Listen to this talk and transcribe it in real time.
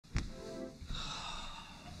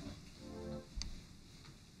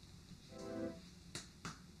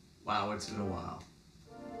Wow, it's been a while.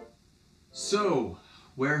 So,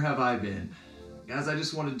 where have I been? Guys, I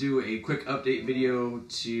just want to do a quick update video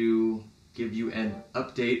to give you an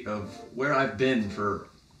update of where I've been for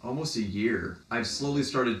almost a year. I've slowly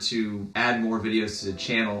started to add more videos to the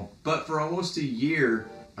channel, but for almost a year,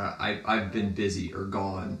 I've been busy or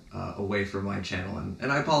gone away from my channel, and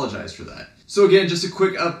I apologize for that. So again, just a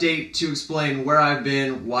quick update to explain where I've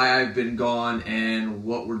been, why I've been gone, and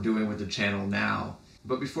what we're doing with the channel now.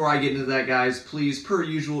 But before I get into that, guys, please, per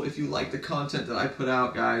usual, if you like the content that I put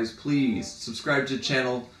out, guys, please subscribe to the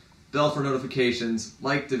channel, bell for notifications,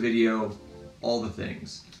 like the video, all the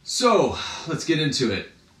things. So, let's get into it.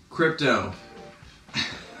 Crypto.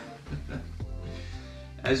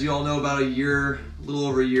 As you all know, about a little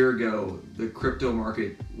over a year ago, the crypto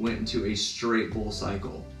market went into a straight bull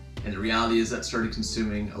cycle. And the reality is that started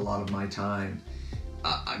consuming a lot of my time.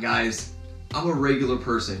 Guys, I'm a regular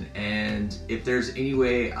person, and if there's any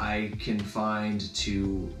way I can find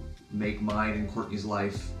to make mine and Courtney's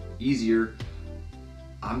life easier,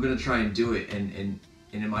 I'm gonna try and do it. And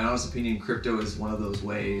in my honest opinion, crypto is one of those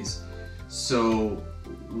ways. So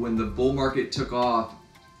when the bull market took off,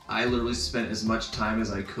 I literally spent as much time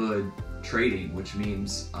as I could trading, which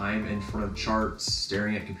means I'm in front of charts,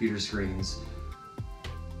 staring at computer screens,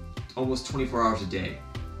 almost 24 hours a day.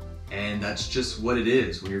 And that's just what it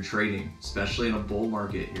is when you're trading, especially in a bull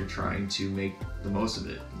market. You're trying to make the most of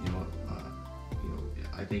it.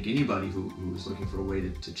 I think anybody who's looking for a way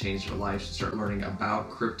to change their life should start learning about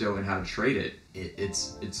crypto and how to trade it.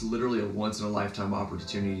 It's literally a once-in-a-lifetime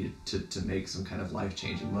opportunity to make some kind of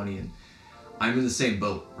life-changing money. And I'm in the same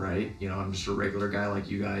boat, right? I'm just a regular guy like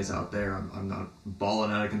you guys out there. I'm not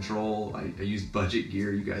balling out of control. I use budget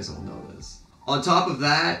gear. You guys all know this. On top of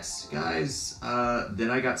that, guys,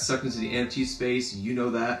 then I got sucked into the NFT space, you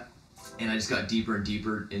know that, and I just got deeper and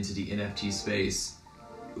deeper into the NFT space,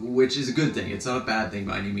 which is a good thing. It's not a bad thing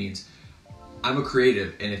by any means. I'm a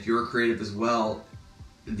creative, and if you're a creative as well,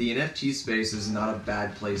 the NFT space is not a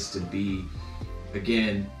bad place to be.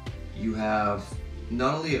 Again, you have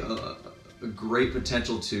not only a great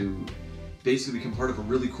potential to basically become part of a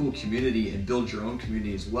really cool community and build your own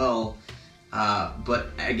community as well, but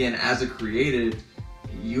again, as a creative,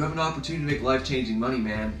 you have an opportunity to make life-changing money,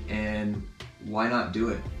 man, and why not do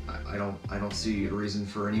it? I don't see a reason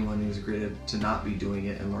for anyone who's a creative to not be doing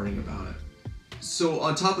it and learning about it. So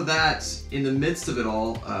on top of that, in the midst of it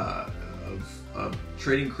all, of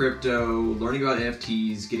trading crypto, learning about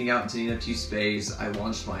NFTs, getting out into the NFT space, I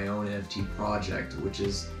launched my own NFT project, which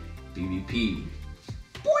is BBP.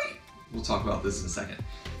 Boy! We'll talk about this in a second.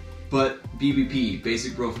 But BBP,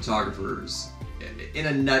 Basic Bro Photographers, in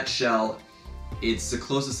a nutshell, it's the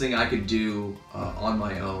closest thing I could do on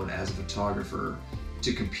my own as a photographer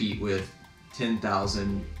to compete with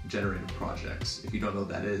 10,000 generated projects. If you don't know what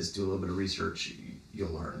that is, do a little bit of research,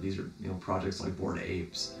 you'll learn. These are projects like Bored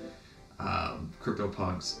Apes,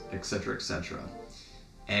 CryptoPunks, etc., etc.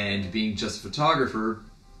 And being just a photographer,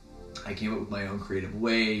 I came up with my own creative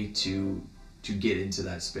way to get into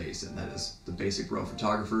that space, and that is the Basic Bro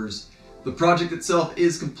Photographers. The project itself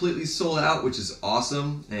is completely sold out, which is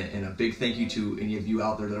awesome, and a big thank you to any of you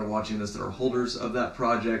out there that are watching this that are holders of that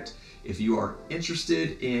project. If you are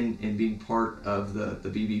interested in being part of the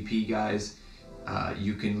BBP, guys,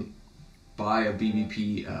 you can buy a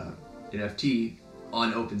BBP NFT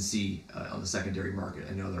on OpenSea on the secondary market.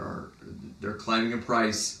 I know they're climbing in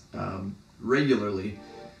price regularly,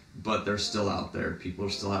 but they're still out there. People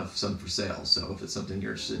still have some for sale. So if it's something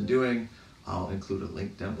you're interested in doing, I'll include a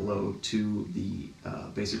link down below to the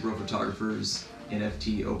Basic Bro Photographers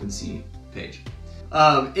NFT OpenSea page.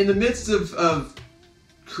 In the midst of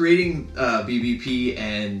creating BBP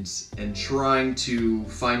and trying to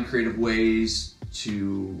find creative ways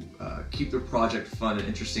to keep the project fun and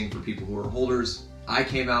interesting for people who are holders, I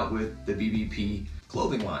came out with the BBP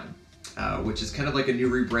clothing line, which is kind of like a new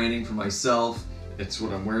rebranding for myself. It's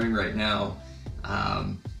what I'm wearing right now.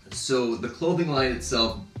 So the clothing line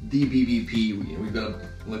itself, the BBP, we've got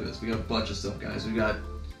look at this. We got a bunch of stuff, guys. We got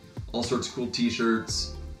all sorts of cool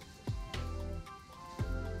T-shirts.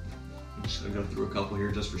 I'm just gonna go through a couple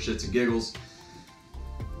here just for shits and giggles.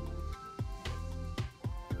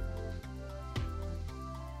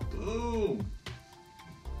 Boom!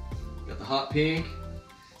 Got the hot pink.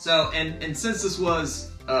 So and since this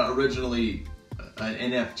was originally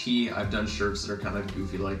an NFT, I've done shirts that are kind of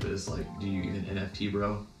goofy like this, like, do you even NFT,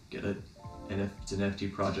 bro? Get it? It's an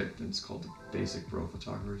NFT project, and it's called the Basic Bro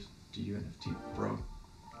Photographers. Do you NFT, bro?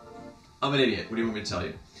 I'm an idiot. What do you want me to tell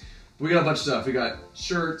you? We got a bunch of stuff. We got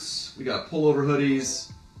shirts, we got pullover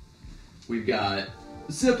hoodies, we've got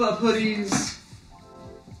zip-up hoodies,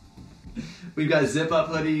 We've got zip-up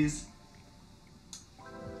hoodies.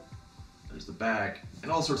 There's the back,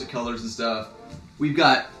 and all sorts of colors and stuff. We've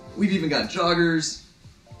even got joggers.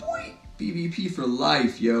 Boy, BBP for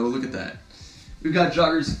life, yo. Look at that. We've got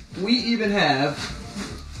joggers. We even have,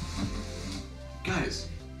 guys,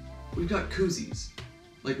 we've got koozies.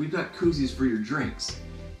 Like, we've got koozies for your drinks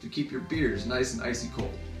to keep your beers nice and icy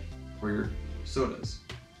cold, or your sodas,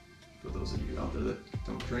 for those of you out there that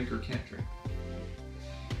don't drink or can't drink.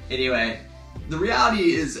 Anyway, the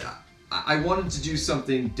reality is I wanted to do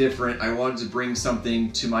something different. I wanted to bring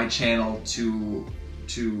something to my channel, to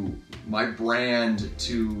my brand,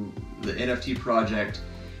 to the NFT project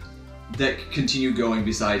that could continue going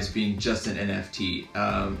besides being just an NFT.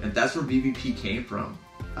 And that's where BBP came from.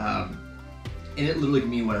 And it literally can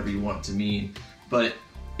mean whatever you want it to mean, but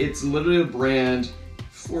it's literally a brand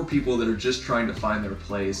for people that are just trying to find their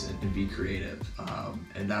place and be creative.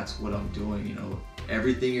 And that's what I'm doing, you know.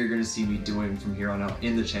 Everything you're gonna see me doing from here on out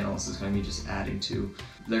in the channel, this is gonna be just adding to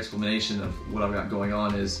the explanation of what I've got going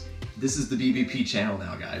on. Is this is the BBP channel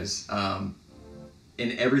now, guys. And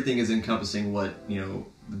everything is encompassing what, you know,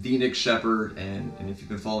 the Nick Shepard, and if you've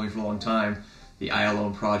been following me for a long time, the I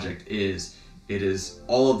Alone project is. It is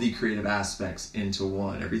all of the creative aspects into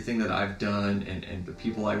one. Everything that I've done and the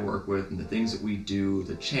people I work with and the things that we do,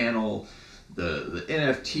 the channel, the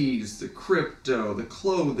NFTs, the crypto, the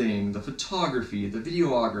clothing, the photography, the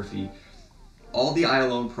videography, all the I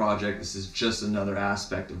Alone project, this is just another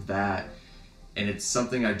aspect of that. And it's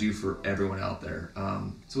something I do for everyone out there.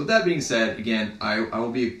 So with that being said, again, I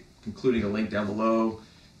will be including a link down below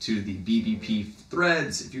to the BBP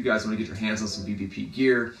threads if you guys want to get your hands on some BBP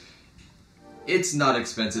gear. It's not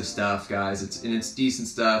expensive stuff, guys. It's decent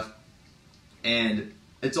stuff, and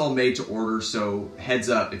it's all made to order. So heads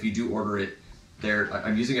up, if you do order it,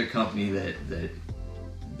 I'm using a company that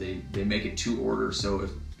they make it to order. So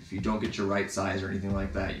if you don't get your right size or anything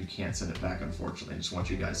like that, you can't send it back, unfortunately. I just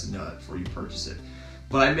want you guys to know that before you purchase it.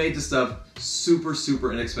 But I made the stuff super,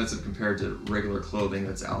 super inexpensive compared to regular clothing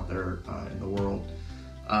that's out there in the world.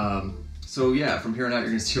 So yeah, from here on out, you're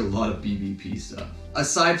gonna see a lot of BBP stuff.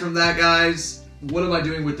 Aside from that, guys, what am I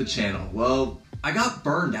doing with the channel? Well, I got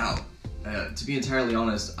burned out. To be entirely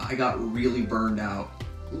honest, I got really burned out.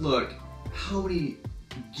 Look, how many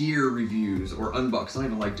gear reviews or unboxings? I don't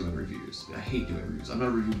even like doing reviews. I hate doing reviews. I'm not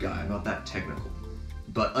a review guy. I'm not that technical.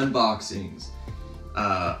 But unboxings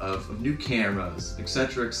of new cameras,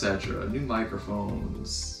 etc., new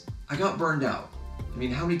microphones. I got burned out. I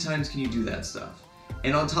mean, how many times can you do that stuff?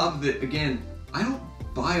 And on top of it, again, I don't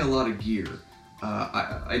buy a lot of gear.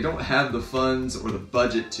 I don't have the funds or the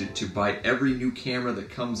budget to buy every new camera that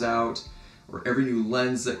comes out or every new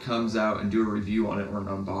lens that comes out and do a review on it or an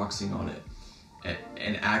unboxing on it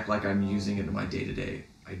and act like I'm using it in my day-to-day.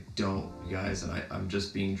 I don't, you guys, and I'm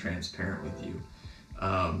just being transparent with you.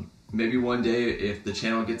 Maybe one day if the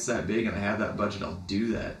channel gets that big and I have that budget, I'll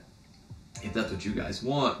do that if that's what you guys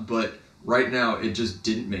want, but right now it just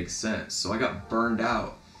didn't make sense. So I got burned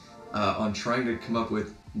out on trying to come up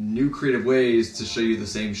with new creative ways to show you the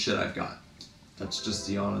same shit I've got. That's just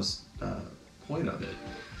the honest point of it.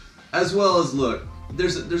 As well as, look,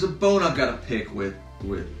 there's a bone I've got to pick with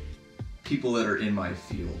people that are in my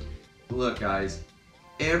field. Look, guys,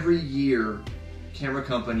 every year camera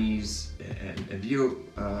companies and video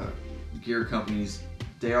gear companies,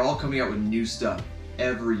 they're all coming out with new stuff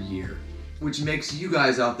every year, which makes you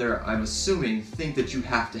guys out there, I'm assuming, think that you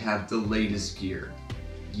have to have the latest gear.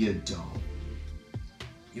 You don't.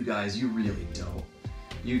 You guys, you really don't.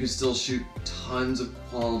 You can still shoot tons of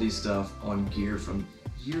quality stuff on gear from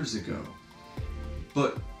years ago.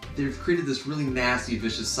 But they've created this really nasty,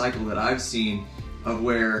 vicious cycle that I've seen of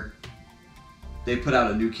where they put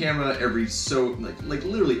out a new camera every like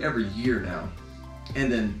literally every year now. And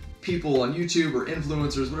then people on YouTube or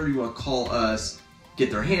influencers, whatever you want to call us, get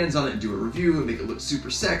their hands on it and do a review and make it look super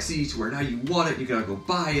sexy to where now you want it, you gotta go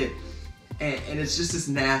buy it. And it's just this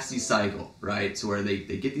nasty cycle, right? So where they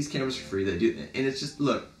get these cameras for free, they do, and it's just,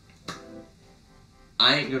 look,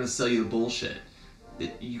 I ain't gonna sell you the bullshit.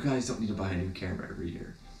 You guys don't need to buy a new camera every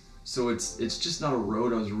year. So it's just not a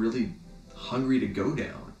road I was really hungry to go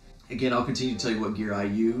down. Again, I'll continue to tell you what gear I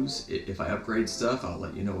use. If I upgrade stuff, I'll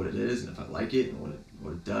let you know what it is, and if I like it, and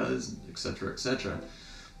what it does, etc., etc.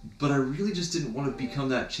 But I really just didn't want to become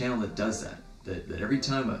that channel that does that. That every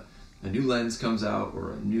time a new lens comes out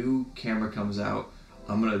or a new camera comes out,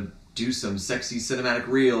 I'm gonna do some sexy cinematic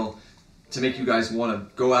reel to make you guys want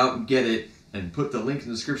to go out and get it and put the link in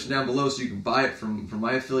the description down below so you can buy it from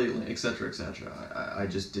my affiliate link, etc., etc. I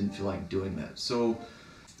just didn't feel like doing that. So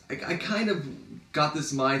I kind of got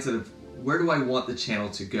this mindset of, where do I want the channel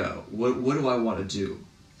to go? What do I want to do?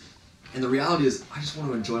 And the reality is, I just want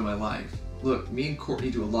to enjoy my life. Look, me and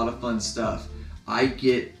Courtney do a lot of fun stuff. I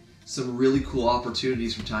get some really cool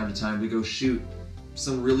opportunities from time to time to go shoot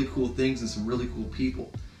some really cool things and some really cool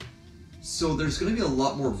people. So there's going to be a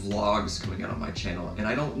lot more vlogs coming out on my channel, and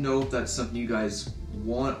I don't know if that's something you guys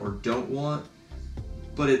want or don't want,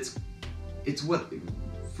 but it's what,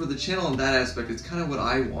 for the channel in that aspect, it's kind of what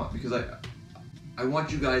I want, because I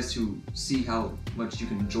want you guys to see how much you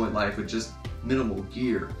can enjoy life with just minimal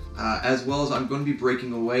gear. As well as I'm going to be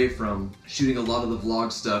breaking away from shooting a lot of the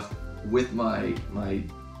vlog stuff with my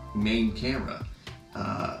main camera.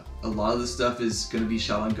 A lot of the stuff is going to be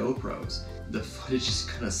shot on GoPros. The footage is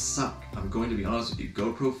going to suck. I'm going to be honest with you,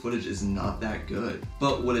 GoPro footage is not that good.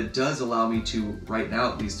 But what it does allow me to, right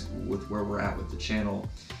now at least with where we're at with the channel,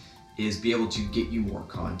 is be able to get you more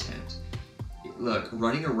content. Look,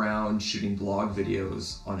 running around shooting vlog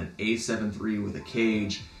videos on an A7 III with a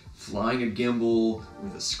cage, flying a gimbal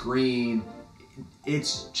with a screen,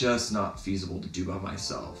 it's just not feasible to do by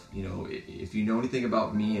myself. You know, if you know anything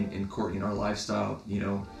about me and Courtney and our lifestyle, you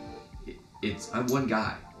know, I'm one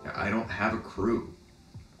guy. I don't have a crew.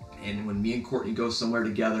 And when me and Courtney go somewhere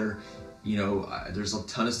together, you know, there's a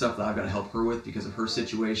ton of stuff that I've got to help her with because of her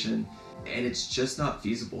situation, and it's just not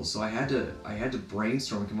feasible. So I had to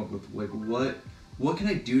brainstorm and come up with, like, what can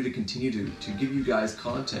I do to continue to give you guys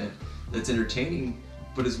content that's entertaining,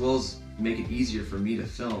 but as well as make it easier for me to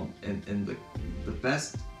film. And the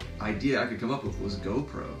best idea I could come up with was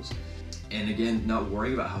GoPros. And again, not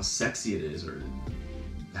worrying about how sexy it is or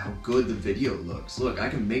how good the video looks. Look, I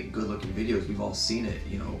can make good looking videos, we've all seen it,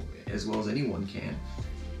 you know, as well as anyone can.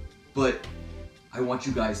 But I want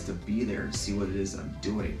you guys to be there and see what it is I'm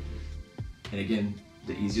doing. And again,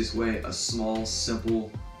 the easiest way, a small, simple,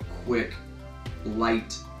 quick,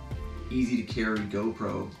 light, easy to carry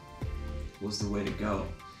GoPro was the way to go.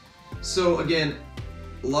 So again,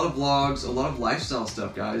 a lot of vlogs, a lot of lifestyle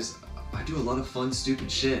stuff, guys. I do a lot of fun, stupid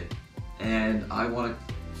shit, and I want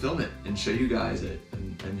to film it and show you guys it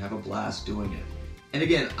and have a blast doing it. And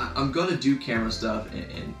again, I'm gonna do camera stuff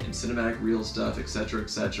and cinematic reel stuff, etc.,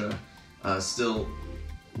 etc. Still,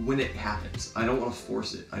 when it happens, I don't want to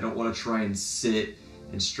force it. I don't want to try and sit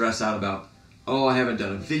and stress out about, oh, I haven't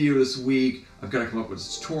done a video this week, I've got to come up with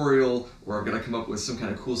a tutorial, or I've got to come up with some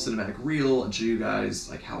kind of cool cinematic reel and show you guys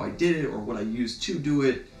like how I did it or what I used to do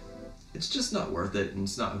it. It's just not worth it, and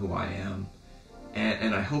it's not who I am.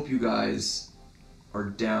 And I hope you guys are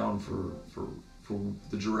down for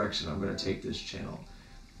the direction I'm going to take this channel.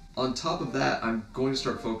 On top of that, I'm going to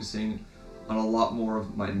start focusing on a lot more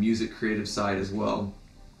of my music creative side as well,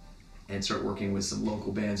 and start working with some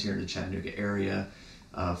local bands here in the Chattanooga area,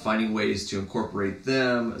 finding ways to incorporate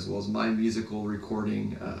them as well as my musical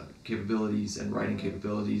recording capabilities and writing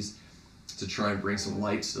capabilities to try and bring some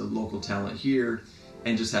light to the local talent here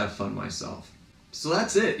and just have fun myself. So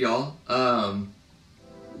that's it, y'all.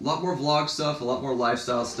 A lot more vlog stuff, a lot more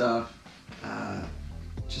lifestyle stuff.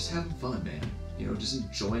 Just having fun, man. You know, just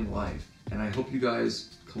enjoying life. And I hope you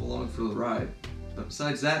guys come along for the ride. But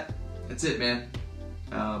besides that, that's it, man.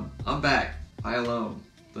 I'm back. I alone,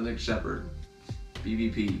 the Nick Shepherd,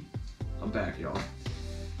 BVP. I'm back, y'all.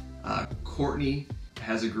 Courtney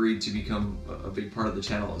has agreed to become a big part of the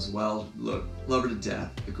channel as well. Look, love her to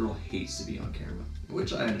death. The girl hates to be on camera,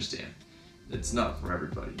 which I understand. It's not for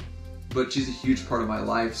everybody. But she's a huge part of my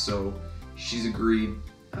life, so she's agreed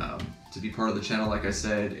to be part of the channel, like I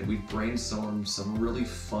said, and we've brainstormed some really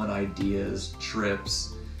fun ideas,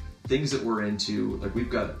 trips, things that we're into. Like, we've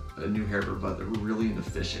got a new hair for butt that we're really into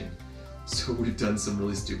fishing. So we've done some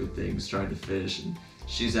really stupid things trying to fish, and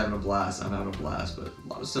she's having a blast, I'm having a blast, but a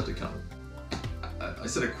lot of stuff to come. I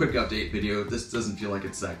said a quick update video. This doesn't feel like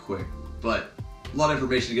it's that quick, but a lot of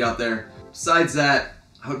information to get out there. Besides that,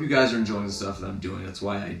 I hope you guys are enjoying the stuff that I'm doing. That's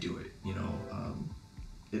why I do it, you know.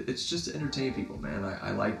 It's just to entertain people, man.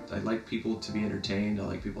 I like people to be entertained. I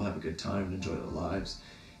like people to have a good time and enjoy their lives.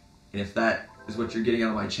 And if that is what you're getting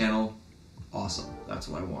out of my channel, awesome. That's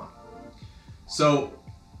what I want. So,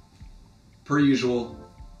 per usual,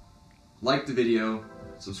 like the video,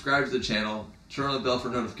 subscribe to the channel, turn on the bell for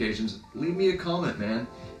notifications, leave me a comment, man.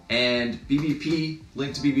 And BBP,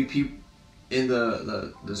 link to BBP in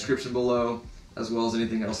the description below, as well as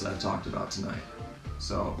anything else that I've talked about tonight.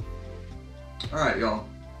 So, alright, y'all.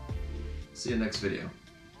 See you next video.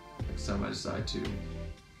 Next time I decide to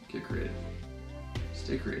get creative.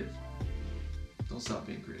 Stay creative. Don't stop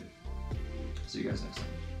being creative. See you guys next time.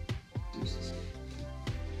 Deuces.